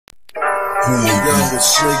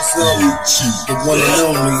It's Nigz, the one and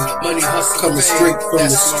only, coming straight from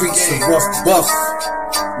the streets of Rough Buff.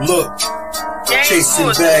 Look, chasing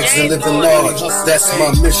bags and living large, that's my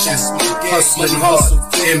mission. Hustling hard,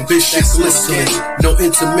 ambitious, listening, no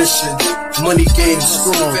intermission. Money game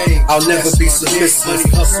strong, I'll never be submissive.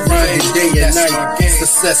 Grinding day and night,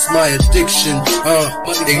 success my addiction.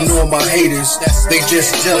 Ignore my haters, they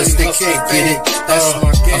just jealous, they can't get it.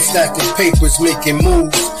 I'm stacking papers, making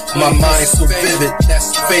moves. My mind so vivid,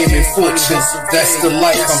 fame and fortune, that's the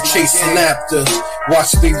life I'm chasing after.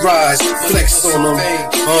 Watch me rise, flex on them,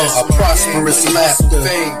 a prosperous laughter.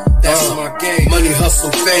 Money,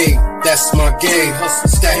 hustle, fame, that's my game.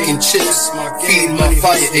 Stacking chips, feeding my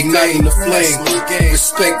fire, igniting the flame.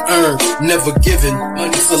 Respect earned, never given,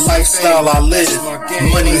 it's a lifestyle I live.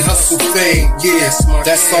 Money, hustle, fame, yeah,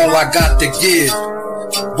 that's all I got to give.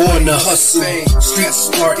 Born to hustle, street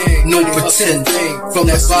smart, no pretend.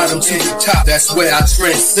 From the bottom to the top, that's where I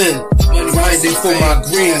transcend. Grinding for my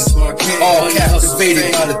green, all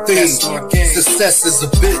captivated by the theme. Success is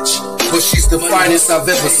a bitch, but she's the finest I've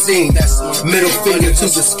ever seen. Middle finger to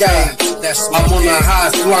the sky, I'm on a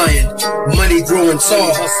high flying. Money growing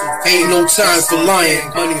tall, ain't no time for lying.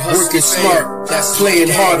 Working smart,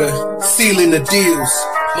 playing harder, sealing the deals.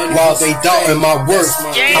 While they doubting my worth,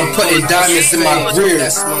 I'm putting diamonds in my grill.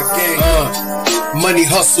 Money,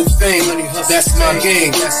 hustle, fame, that's my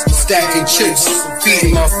game. Stacking chips,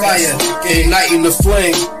 feeding my fire, igniting the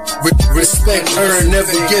flame. Respect earned,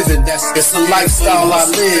 never given, it's a lifestyle I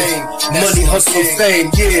live. Money, hustle, fame,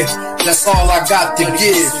 yeah, that's all I got to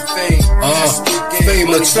give.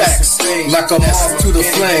 Fame attracts, like a moth to the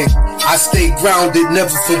flame. I stay grounded,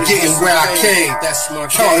 never forgetting where I came.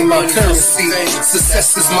 Counting my currency,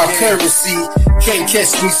 success is my currency. Can't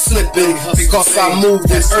catch me slipping, because I move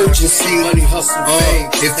with urgency.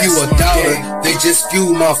 If you a doubter, they just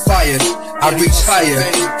fuel my fire. I reach higher,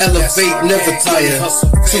 elevate, never tire.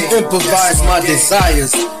 To improvise my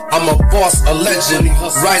desires, I'm a boss, a legend,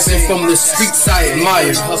 rising from the streets I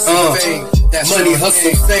admire. Money,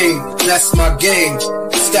 hustle, fame, that's my game.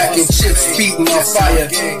 Stacking chips, feeding my fire,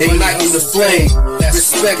 igniting the flame.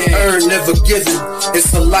 Respect earned, never given,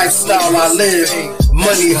 it's a lifestyle I live.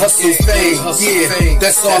 Money, hustle, fame, yeah,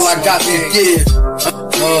 that's all I got to give.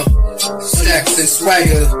 Stacks and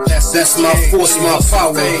swagger, that's my force, my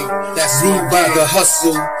power. Ruled by the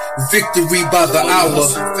hustle, victory by the hour.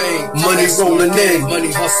 Money rolling in,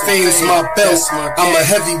 fame's my belt. I'm a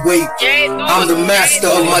heavyweight, I'm the master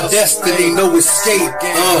of my destiny, no escape.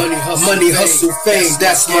 Money, hustle, fame,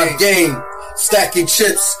 that's my game. Stacking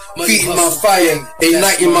chips, feeding my fire,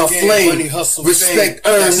 igniting my flame. Respect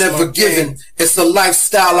earned, never given, it's a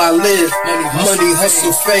lifestyle I live. Money,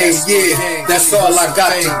 hustle, fame, yeah, that's all I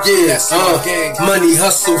got to give. Money,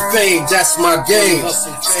 hustle, fame, that's my game.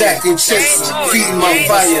 Stacking chips, feeding my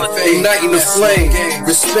fire, igniting the flame.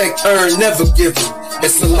 Respect earned, never given,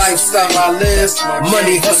 it's a lifestyle I live.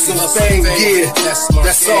 Money, hustle, fame, yeah,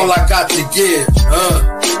 that's all I got to give.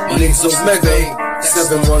 Nigz Omega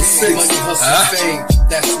 716. Money, hustle, fame,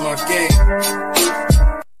 that's my game.